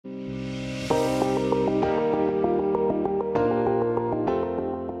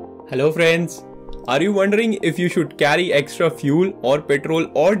Hello friends, are you wondering if you should carry extra fuel or petrol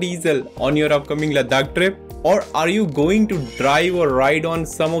or diesel on your upcoming Ladakh trip? Or are you going to drive or ride on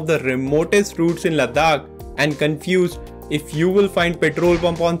some of the remotest routes in Ladakh and confused if you will find petrol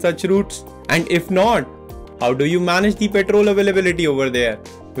pump on such routes? And if not, how do you manage the petrol availability over there?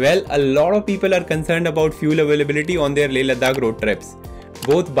 Well, a lot of people are concerned about fuel availability on their Leh Ladakh road trips.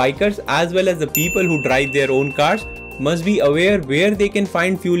 Both bikers as well as the people who drive their own cars must be aware where they can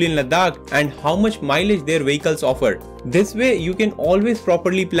find fuel in Ladakh and how much mileage their vehicles offer. This way you can always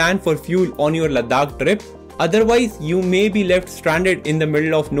properly plan for fuel on your Ladakh trip. Otherwise, you may be left stranded in the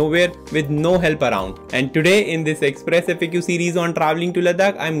middle of nowhere with no help around. And today in this Express FAQ series on traveling to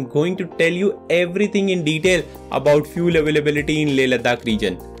Ladakh, I am going to tell you everything in detail about fuel availability in Leh Ladakh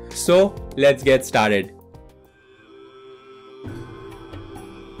region. So let's get started.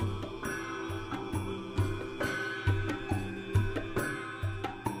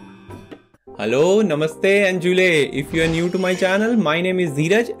 Hello, Namaste and Jule. If you are new to my channel, my name is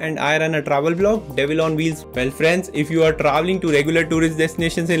Dheeraj and I run a travel blog, Devil on Wheels. Well friends, if you are traveling to regular tourist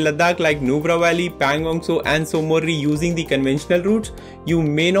destinations in Ladakh like Nubra Valley, Pangong So and Somorri using the conventional routes, you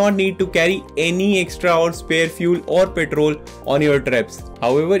may not need to carry any extra or spare fuel or petrol on your trips.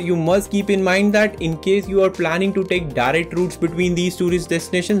 However, you must keep in mind that in case you are planning to take direct routes between these tourist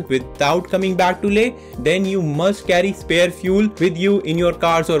destinations without coming back to Leh, then you must carry spare fuel with you in your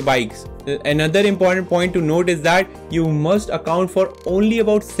cars or bikes. Another important point to note is that you must account for only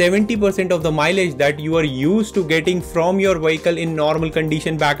about 70% of the mileage that you are used to getting from your vehicle in normal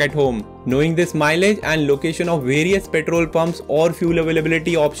condition back at home. Knowing this mileage and location of various petrol pumps or fuel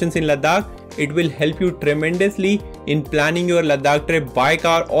availability options in Ladakh, it will help you tremendously in planning your Ladakh trip by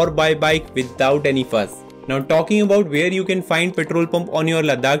car or by bike without any fuss. Now talking about where you can find petrol pump on your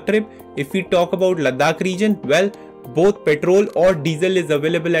Ladakh trip, if we talk about Ladakh region, well, both petrol or diesel is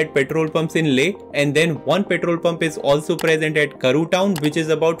available at petrol pumps in Leh, and then one petrol pump is also present at Karoo town, which is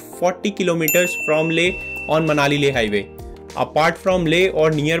about 40 kilometers from Leh on Manali Leh highway. Apart from Leh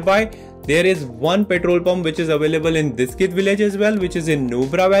or nearby, there is one petrol pump which is available in Diskit Village as well, which is in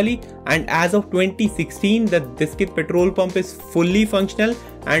Nubra Valley, and as of 2016 the Diskit petrol pump is fully functional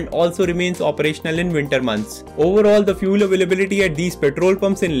and also remains operational in winter months. Overall, the fuel availability at these petrol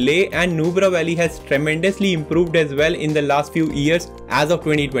pumps in Leh and Nubra Valley has tremendously improved as well in the last few years as of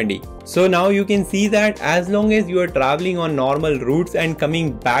 2020. So now you can see that as long as you are traveling on normal routes and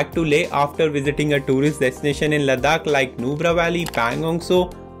coming back to Leh after visiting a tourist destination in Ladakh like Nubra Valley, Pangong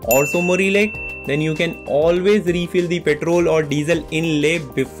So or Somorri Lake, then you can always refill the petrol or diesel in Leh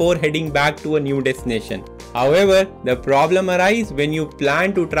before heading back to a new destination. However, the problem arises when you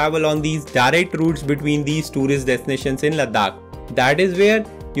plan to travel on these direct routes between these tourist destinations in Ladakh. That is where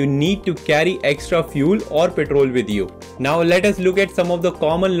you need to carry extra fuel or petrol with you. Now let us look at some of the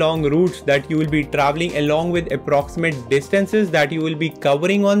common long routes that you will be traveling along with approximate distances that you will be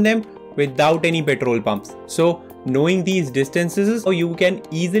covering on them without any petrol pumps. So knowing these distances, you can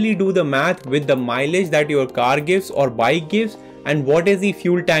easily do the math with the mileage that your car gives or bike gives and what is the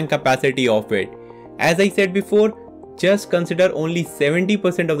fuel tank capacity of it. As I said before, just consider only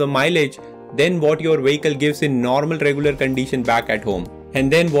 70% of the mileage than what your vehicle gives in normal regular condition back at home.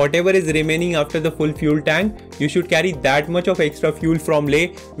 And then whatever is remaining after the full fuel tank, you should carry that much of extra fuel from Leh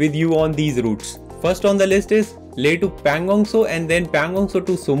with you on these routes. First on the list is Leh to Pangong So and then Pangong So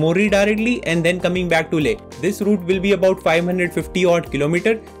to Somorri directly and then coming back to Leh. This route will be about 550 odd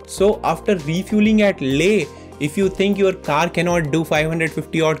kilometers. So after refueling at Leh, if you think your car cannot do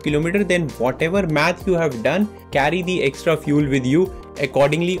 550 odd kilometers, then whatever math you have done, carry the extra fuel with you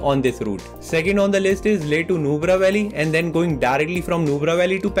accordingly on this route. Second on the list is Leh to Nubra Valley and then going directly from Nubra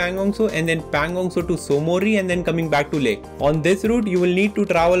Valley to Pangong So and then Pangong So to Somorri and then coming back to Leh. On this route, you will need to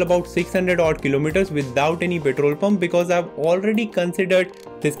travel about 600 odd kilometers without any petrol pump because I've already considered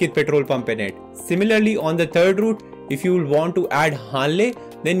Diskit petrol pump in it. Similarly, on the third route, if you will want to add Hanle,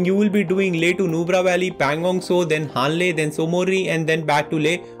 then you will be doing Leh to Nubra Valley, Pangong So, then Hanle, then Somorri and then back to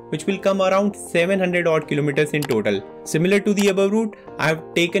Leh, which will come around 700 odd kilometers in total. Similar to the above route, I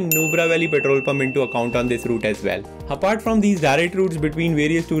have taken Nubra Valley petrol pump into account on this route as well. Apart from these direct routes between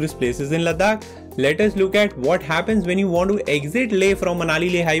various tourist places in Ladakh, let us look at what happens when you want to exit Leh from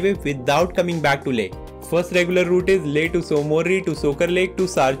Manali Leh highway without coming back to Leh. First regular route is Leh to Somorri to Sokar Lake to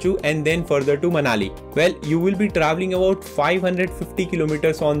Sarchu and then further to Manali. Well, you will be traveling about 550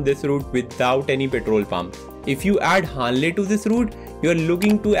 kilometers on this route without any petrol pump. If you add Hanle to this route, you are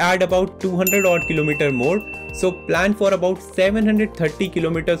looking to add about 200 odd kilometer more, So plan for about 730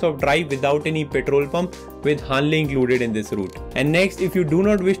 kilometers of drive without any petrol pump, with Hanle included in this route. And next, if you do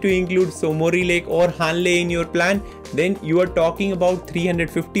not wish to include Somori Lake or Hanle in your plan, then you are talking about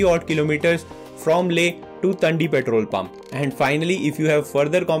 350 odd kilometers from Leh to Tandi petrol pump. And finally, if you have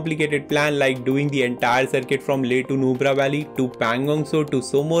further complicated plan like doing the entire circuit from Leh to Nubra Valley to Pangong So to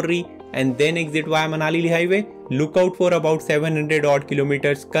Somori and then exit via Manali Leh highway, look out for about 700 odd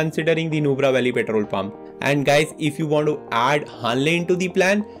kilometers considering the Nubra Valley petrol pump. And guys, if you want to add Hanle into the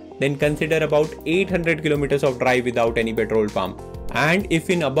plan, then consider about 800 kilometers of drive without any petrol pump. And if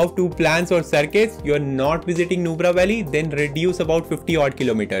in above two plans or circuits you are not visiting Nubra Valley, then reduce about 50 odd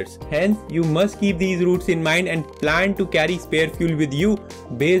kilometers. Hence, you must keep these routes in mind and plan to carry spare fuel with you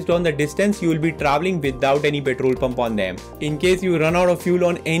based on the distance you will be traveling without any petrol pump on them. In case you run out of fuel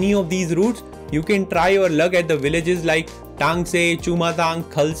on any of these routes, you can try your luck at the villages like Tangse, Chumatang,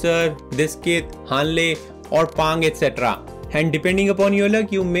 Khalsar, Diskit, Hanle or Pang, etc. And depending upon your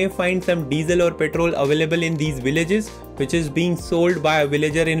luck, you may find some diesel or petrol available in these villages, which is being sold by a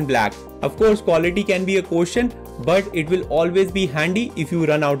villager in black. Of course, quality can be a question, but it will always be handy if you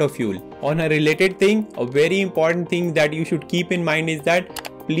run out of fuel. On a related thing, a very important thing that you should keep in mind is that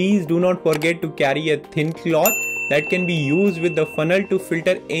please do not forget to carry a thin cloth that can be used with the funnel to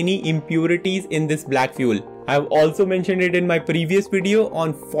filter any impurities in this black fuel. I have also mentioned it in my previous video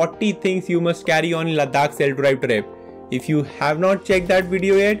on 40 things you must carry on Ladakh self-drive trip. If you have not checked that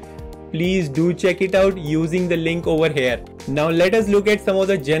video yet, please do check it out using the link over here. Now let us look at some of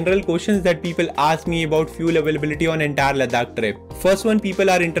the general questions that people ask me about fuel availability on entire Ladakh trip. First one people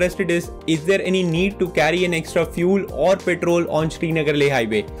are interested is there any need to carry an extra fuel or petrol on Srinagar Leh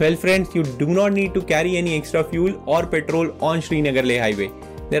highway? Well friends, you do not need to carry any extra fuel or petrol on Srinagar Leh highway.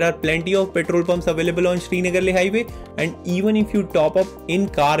 There are plenty of petrol pumps available on Srinagar Leh highway, and even if you top up in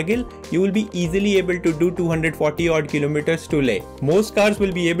Kargil, you will be easily able to do 240 odd kilometers to Leh. Most cars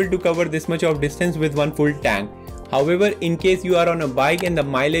will be able to cover this much of distance with one full tank. However, in case you are on a bike and the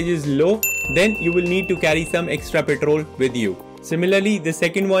mileage is low, then you will need to carry some extra petrol with you. Similarly, the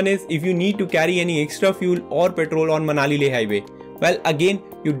second one is if you need to carry any extra fuel or petrol on Manali Leh highway. Well, again,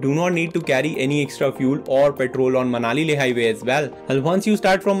 you do not need to carry any extra fuel or petrol on Manali Leh highway as well. And once you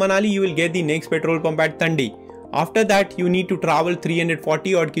start from Manali, you will get the next petrol pump at Tandi. After that, you need to travel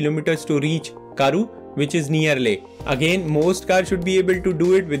 340 odd kilometers to reach Karu, which is near Leh. Again, most cars should be able to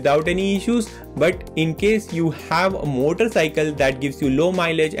do it without any issues, but in case you have a motorcycle that gives you low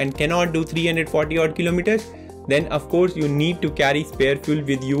mileage and cannot do 340 odd kilometers, then of course you need to carry spare fuel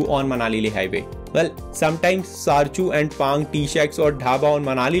with you on Manali Leh highway. Well, sometimes Sarchu and Pang tea shacks or dhaba on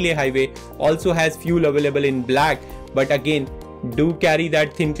Manali Leh highway also has fuel available in black, but again, do carry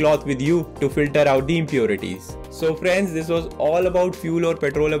that thin cloth with you to filter out the impurities. So friends, this was all about fuel or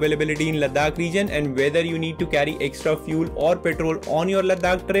petrol availability in Ladakh region and whether you need to carry extra fuel or petrol on your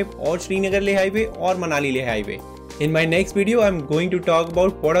Ladakh trip or Srinagar Leh highway or Manali Leh highway. In my next video, I'm going to talk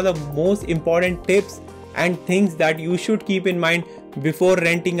about what are the most important tips and things that you should keep in mind before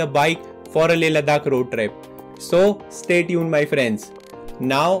renting a bike for a Leh Ladakh road trip. So stay tuned my friends.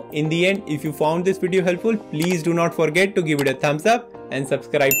 Now in the end, if you found this video helpful, please do not forget to give it a thumbs up and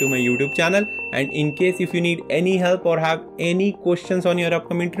subscribe to my YouTube channel. And in case if you need any help or have any questions on your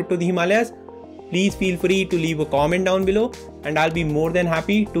upcoming trip to the Himalayas, please feel free to leave a comment down below and I'll be more than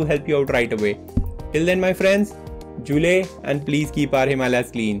happy to help you out right away. Till then my friends, Jule and please keep our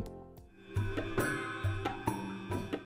Himalayas clean.